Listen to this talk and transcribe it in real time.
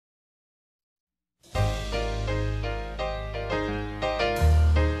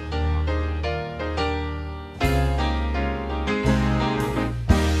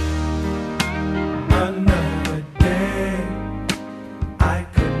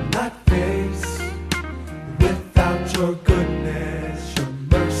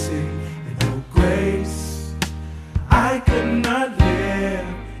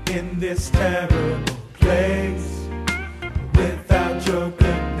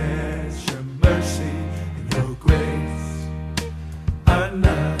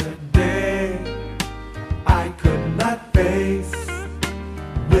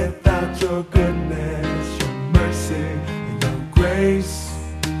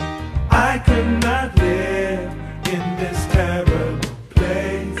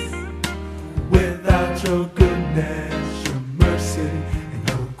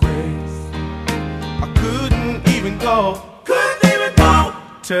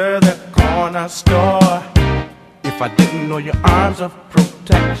to the corner store if I didn't know your arms of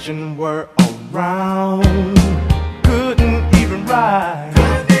protection were around. Couldn't even ride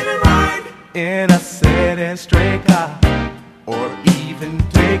in a city straight car, or even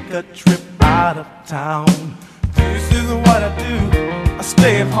take a trip out of town. This is what I do. I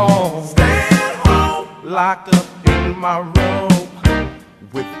stay at home, locked up in my room,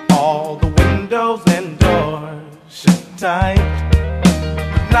 with all the windows and doors shut tight.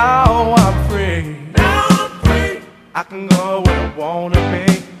 Now I'm free. I can go where I wanna be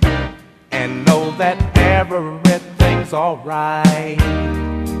and know that everything's alright.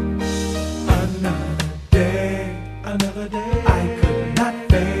 Another day, another day.